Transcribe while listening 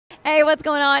Hey, what's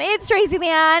going on? It's Tracy Leanne,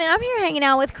 and I'm here hanging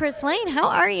out with Chris Lane. How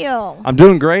are you? I'm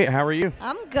doing great. How are you?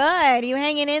 I'm good. You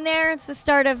hanging in there? It's the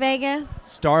start of Vegas.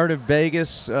 Start of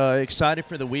Vegas. Excited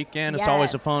for the weekend. It's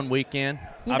always a Yes. fun weekend.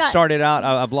 I've started out.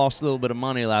 I've lost a little bit of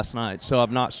money last night, so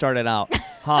I've not started out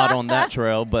hot on that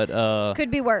trail. But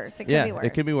Could be worse. It could yeah, be worse. it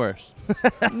could be worse.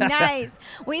 Nice.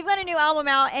 We've got a new album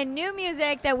out and new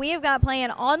music that we have got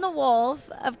playing on the Wolf.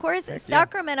 Of course,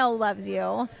 Sacramento loves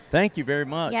you. Thank you very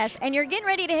much. Yes, and you're getting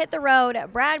ready to hit the road.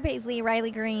 Brad Paisley, Riley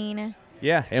Green.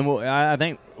 Yeah, and I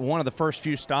think one of the first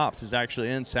few stops is actually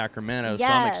in Sacramento, so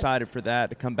I'm Yes. excited for that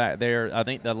to come back there. I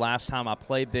think the last time I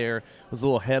played there was a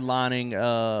little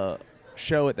headlining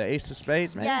show at the Ace of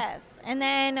Spades, maybe? Yes, and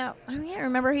then I can't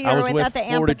remember who you I were was with with at the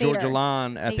Florida amphitheater. Georgia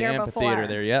Line at the year amphitheater before.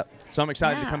 there. Yep. So I'm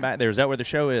excited to Yeah. come back there. Is that where the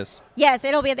show is? Yes,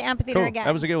 it'll be at the amphitheater Cool. again.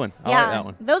 That was a good one. I Yeah, like that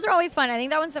one. those are always fun. I think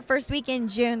that one's the first week in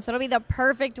June, so it'll be the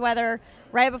perfect weather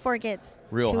right before it gets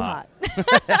Real too hot.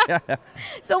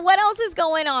 So what else is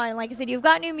going on? Like I said, you've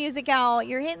got new music out.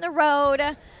 You're hitting the road.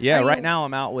 Yeah, Are right you- now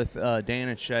I'm out with Dan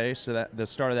and Shay, so that the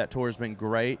start of that tour has been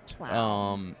great.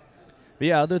 Wow. But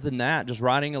yeah, other than that, just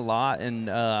writing a lot, and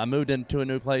I moved into a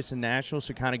new place in Nashville,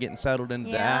 so kind of getting settled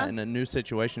into Yeah. that and a new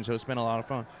situation, so it's been a lot of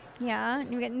fun. Yeah,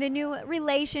 and you're getting the new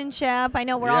relationship. I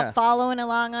know we're Yeah. all following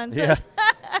along on Yeah. social.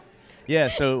 Yeah,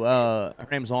 so her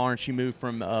name's Lauren. She moved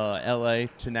from L.A.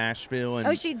 to Nashville, and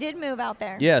Oh, she did move out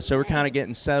there. yeah, so we're kind Nice. of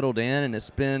getting settled in, and it's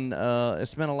been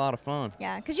a lot of fun.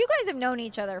 Yeah, because you guys have known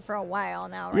each other for a while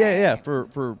now, right? Yeah,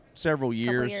 for several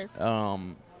years. years.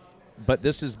 But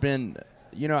this has been,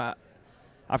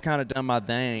 I've kind of done my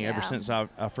thing ever Yeah. since I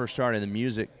first started in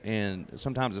music, and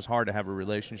sometimes it's hard to have a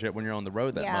relationship when you're on the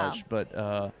road that Yeah. much.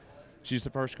 But she's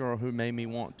the first girl who made me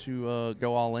want to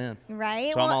go all in.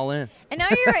 Right. So I'm all in. And now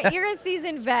you're a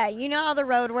seasoned vet. You know how the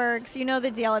road works. You know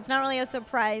the deal. It's not really a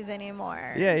surprise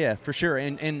anymore. Yeah, for sure.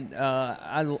 And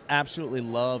I absolutely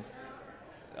love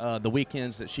the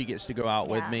weekends that she gets to go out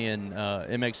with Yeah. me, and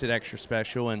it makes it extra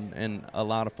special and a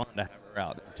lot of fun to have her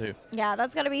out there too. Yeah,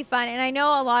 that's going to be fun. And I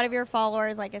know a lot of your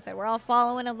followers, like I said, we're all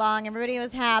following along. Everybody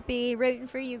was happy, rooting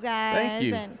for you guys. Thank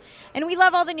you. And we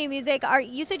love all the new music.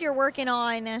 You said you're working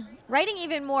on writing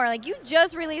even more. Like you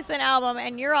just released an album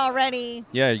and you're already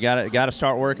Yeah, you got to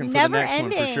start working for the never next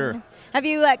ending. one for sure. Have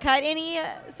you cut any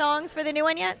songs for the new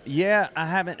one yet? Yeah, I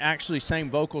haven't actually sang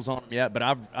vocals on them yet, but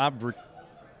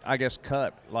I guess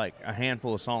cut like a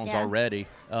handful of songs Yeah. already.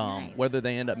 Nice. Whether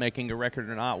they end up making a record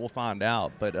or not, we'll find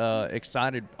out. But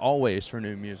excited always for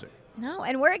new music. No,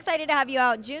 and we're excited to have you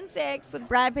out June 6th with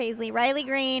Brad Paisley, Riley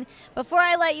Green. Before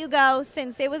I let you go,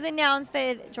 since it was announced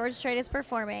that George Strait is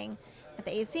performing at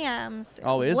the ACMs.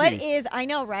 Oh, is what he? is, I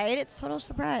know, right? It's a total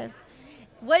surprise.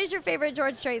 What is your favorite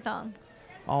George Strait song?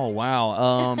 Oh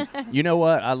wow! You know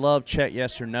what? I love Check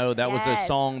Yes or No. That was a Yes.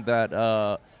 song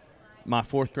that my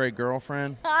fourth grade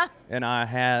girlfriend and I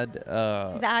had Is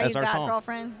that how as you our got song.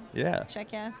 Girlfriend? Yeah, Check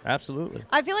yes. absolutely.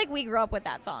 I feel like we grew up with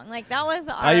that song. Like that was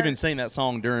our. I even sing that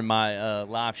song during my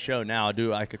live show. Now I do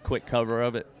like a quick cover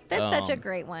of it. That's such a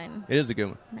great one. It is a good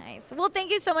one. Nice. Well, thank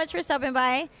you so much for stopping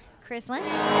by, Chris Lane.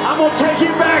 I'm gonna take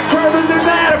you back further than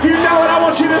that. If you know it, I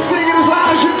want you to sing it as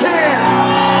loud as you can.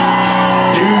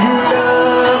 Do you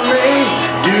love me?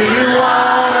 Do you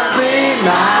wanna be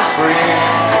my friend?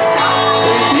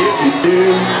 If you do,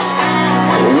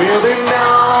 will be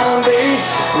known, be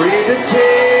free to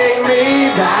take me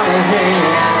by the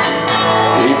hand.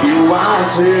 If you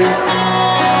want to,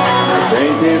 I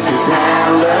think this is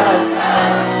how love.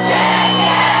 Check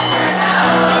yes or no.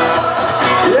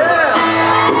 Yeah.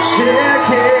 Check